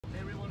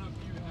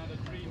a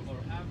dream or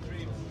have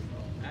dreams.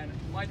 And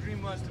my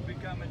dream was to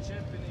become a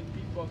champion in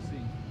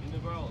kickboxing in the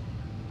world.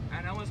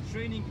 And I was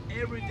training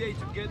every day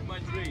to get my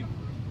dream.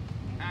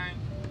 And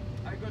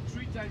I got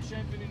 3-time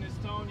champion in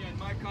Estonia, in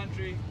my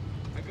country.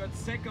 I got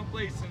 2nd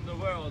place in the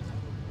world.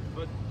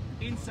 But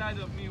inside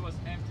of me was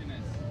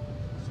emptiness.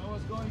 So I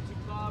was going to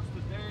clubs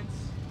to dance,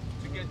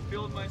 to get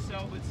filled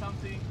myself with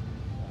something.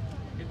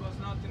 It was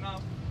not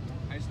enough.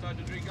 I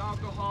started to drink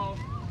alcohol.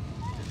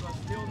 It was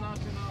still not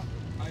enough.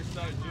 I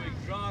started doing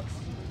drugs,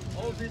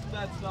 all this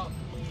bad stuff.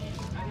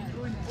 And it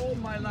ruined all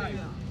my life.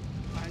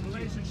 My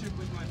relationship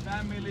with my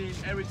family,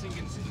 everything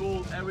in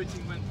school,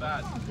 everything went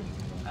bad.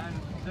 And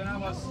then I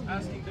was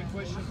asking the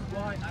question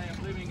why I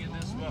am living in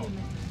this world.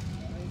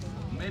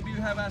 Maybe you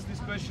have asked this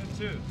question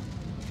too.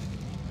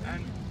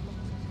 And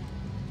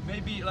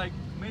maybe like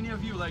many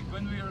of you, like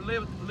when we are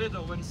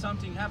little, when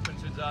something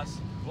happens with us,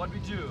 what we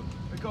do?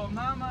 We go,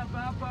 Mama,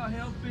 Papa,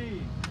 help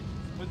me.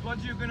 But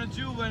what you're gonna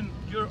do when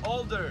you're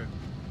older?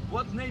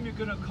 What name you're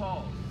gonna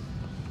call?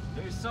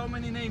 There's so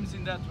many names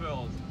in that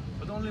world,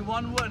 but only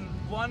one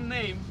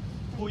name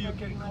who you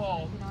can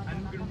call and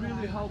who can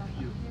really help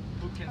you,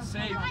 who can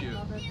save you,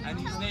 and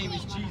his name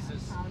is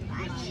Jesus.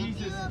 Because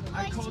Jesus,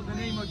 I called the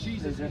name of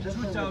Jesus in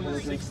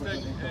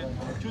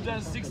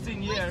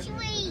 2016 year.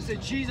 I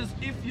said, Jesus,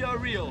 if you are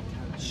real,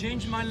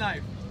 change my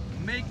life,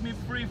 make me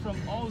free from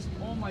all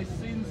my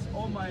sins,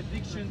 all my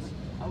addictions.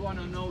 I want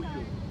to know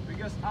you.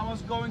 Because I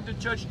was going to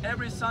church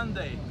every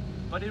Sunday,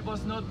 but it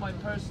was not my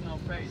personal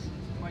faith.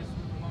 My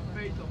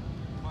faith of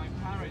my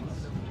parents.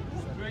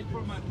 It's great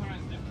for my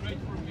parents, they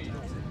prayed for me.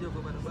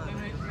 Then I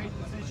made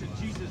the decision,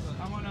 Jesus,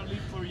 I want to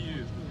live for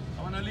you.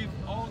 I want to leave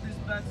all this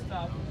bad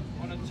stuff.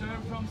 I want to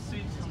turn from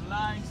sin, from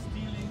lying,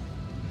 stealing,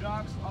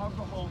 drugs,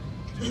 alcohol,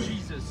 to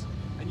Jesus.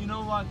 And you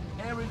know what?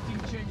 Everything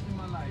changed in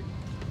my life.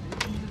 And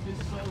Jesus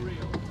is so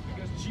real.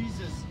 Because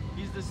Jesus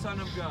is the Son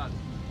of God.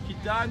 He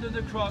died on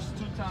the cross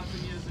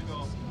 2,000 years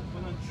ago.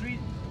 But on three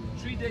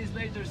days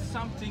later,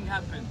 something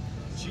happened.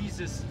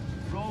 Jesus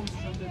rose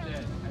from the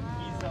dead, and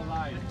he's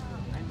alive.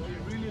 And he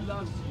really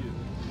loves you,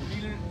 he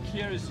really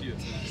cares you.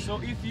 So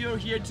if you're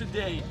here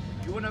today,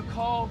 you want to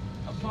call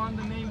upon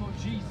the name of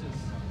Jesus,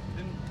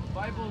 then the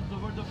Bible, the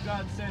Word of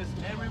God says,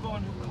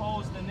 everyone who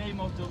calls the name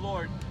of the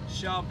Lord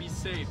shall be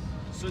saved.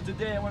 So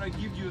today I want to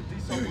give you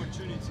this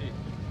opportunity.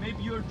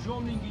 Maybe you're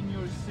drowning in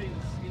your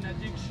sins, in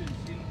addictions,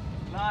 in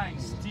lying,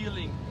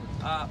 stealing,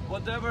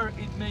 whatever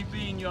it may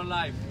be in your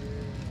life.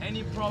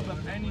 Any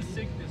problem, any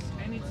sickness,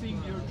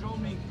 anything, you're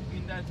drowning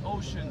in that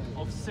ocean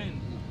of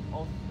sin,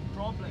 of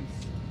problems.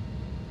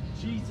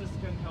 Jesus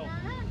can help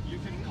you. You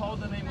can call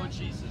the name of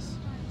Jesus.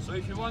 So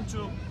if you want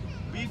to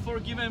be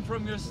forgiven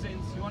from your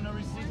sins, you want to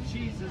receive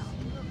Jesus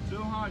to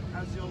your heart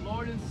as your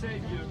Lord and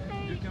Savior,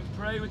 you can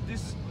pray with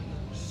this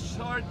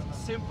short,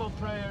 simple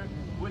prayer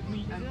with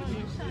me and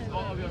believe with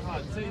all of your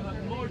heart. Say,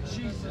 Lord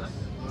Jesus,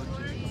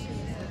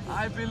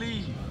 I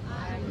believe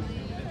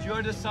that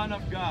you're the Son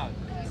of God.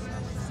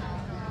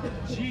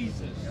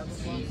 Jesus,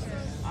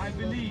 I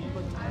believe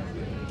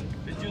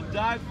that you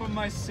died for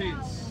my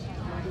sins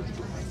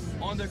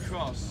on the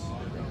cross.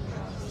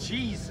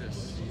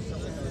 Jesus,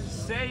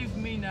 save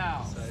me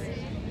now.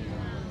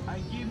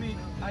 I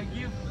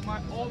give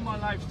all my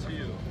life to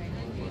you.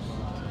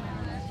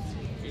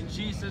 In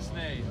Jesus'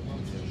 name.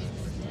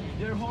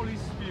 Dear Holy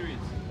Spirit,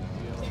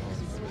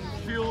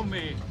 fill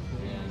me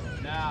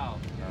now.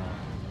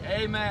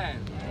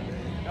 Amen.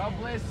 God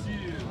bless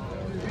you.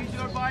 Read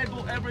your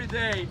Bible every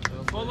day.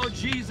 Follow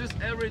Jesus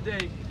every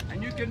day.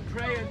 And you can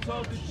pray and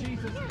talk to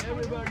Jesus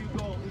everywhere you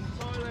go. In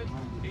toilet,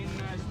 in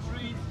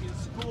streets, in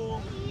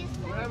school,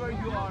 wherever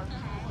you are.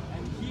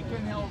 And He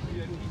can help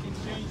you and He can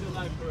change your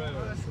life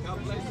forever.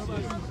 God bless you.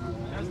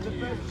 That's the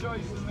best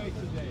choice to make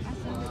today.